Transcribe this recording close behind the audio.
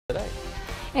today.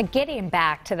 And getting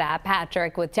back to that,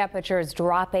 Patrick, with temperatures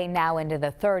dropping now into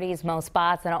the 30s most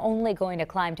spots and only going to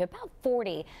climb to about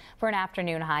 40 for an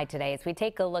afternoon high today. As we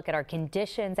take a look at our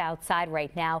conditions outside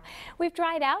right now, we've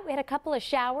dried out. We had a couple of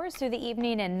showers through the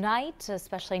evening and night,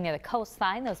 especially near the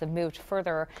coastline. Those have moved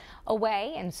further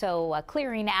away, and so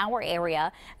clearing our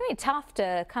area. I mean, tough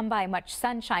to come by much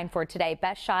sunshine for today.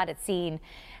 Best shot at seeing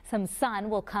some sun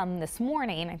will come this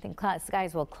morning. I think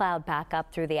skies will cloud back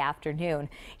up through the afternoon.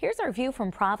 Here's our view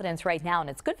from Providence right now, and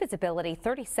it's good visibility,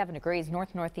 37 degrees,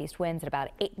 northeast winds at about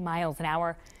 8 miles an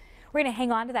hour. We're going to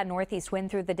hang on to that northeast wind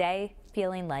through the day,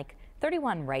 feeling like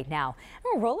 31 right now.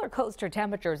 Roller coaster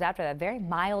temperatures after that very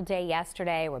mild day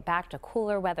yesterday. We're back to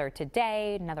cooler weather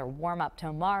today, another warm up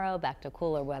tomorrow, back to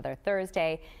cooler weather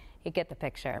Thursday. You get the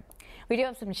picture. We do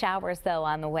have some showers, though,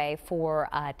 on the way for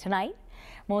tonight.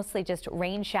 Mostly just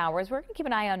rain showers. We're going to keep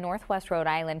an eye on northwest Rhode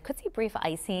Island. Could see brief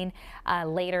icing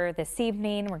later this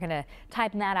evening. We're going to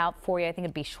type that out for you. I think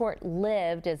it'd be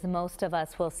short-lived, as most of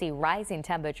us will see rising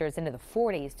temperatures into the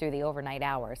 40s through the overnight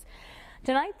hours.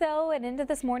 Tonight, though, and into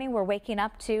this morning, we're waking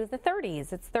up to the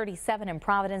 30s. It's 37 in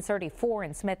Providence, 34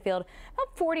 in Smithfield,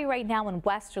 about 40 right now in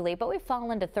Westerly, but we've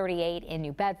fallen to 38 in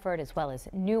New Bedford as well as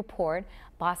Newport.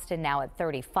 Boston now at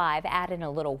 35, add in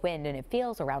a little wind, and it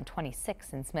feels around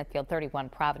 26 in Smithfield, 31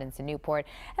 Providence and Newport,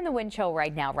 and the wind chill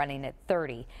right now running at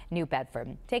 30 New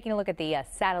Bedford. Taking a look at the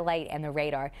satellite and the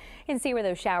radar, you can see where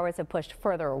those showers have pushed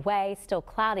further away. Still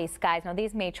cloudy skies. Now,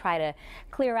 these may try to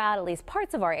clear out at least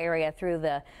parts of our area through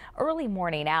the early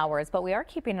morning hours, but we are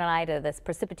keeping an eye to this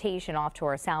precipitation off to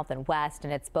our south and west,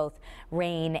 and it's both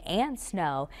rain and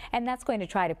snow, and that's going to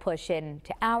try to push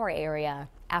into our area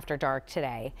after dark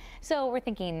today. So we're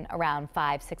thinking around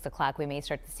 5, 6 o'clock we may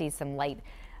start to see some light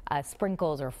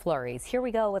sprinkles or flurries. Here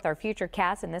we go with our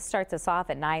Futurecast, and this starts us off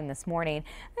at 9 this morning.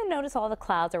 And notice all the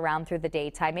clouds around through the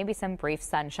daytime, maybe some brief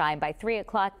sunshine. By 3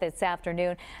 o'clock this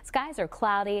afternoon, skies are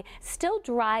cloudy, still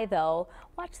dry though.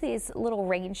 Watch these little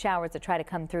rain showers that try to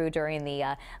come through during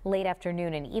the late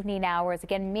afternoon and evening hours.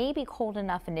 Again, maybe cold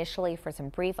enough initially for some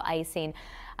brief icing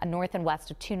north and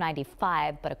west of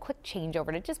 295, but a quick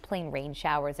changeover to just plain rain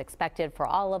showers expected for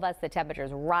all of us. The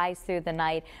temperatures rise through the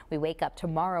night. We wake up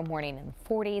tomorrow morning in the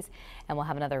 40s, and we'll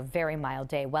have another very mild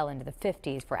day well into the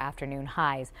 50s for afternoon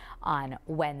highs on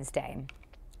Wednesday.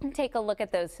 Take a look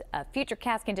at those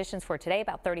Futurecast conditions for today.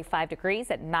 About 35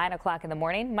 degrees at 9 o'clock in the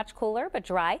morning. Much cooler but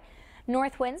dry.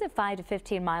 North winds at 5 to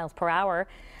 15 miles per hour,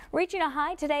 reaching a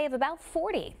high today of about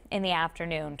 40 in the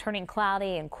afternoon. Turning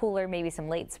cloudy and cooler, maybe some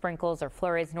late sprinkles or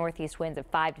flurries. Northeast winds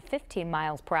at 5 to 15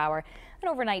 miles per hour. And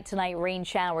overnight tonight, rain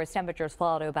showers. Temperatures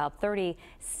fall to about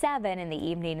 37 in the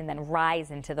evening and then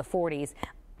rise into the 40s.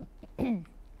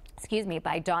 Excuse me,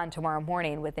 by dawn tomorrow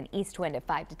morning with an east wind at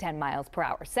 5 to 10 miles per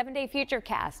hour. 7-day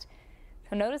Futurecast.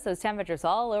 So notice those temperatures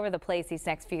all over the place these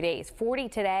next few days. 40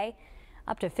 today.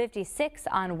 Up to 56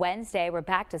 on Wednesday. We're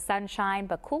back to sunshine,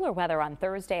 but cooler weather on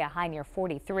Thursday, a high near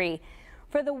 43.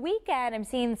 For the weekend, I'm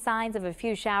seeing signs of a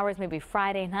few showers, maybe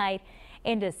Friday night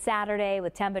into Saturday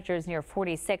with temperatures near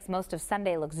 46. Most of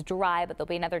Sunday looks dry, but there'll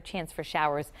be another chance for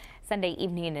showers Sunday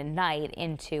evening and night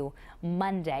into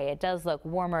Monday. It does look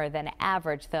warmer than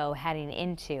average, though, heading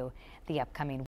into the upcoming week.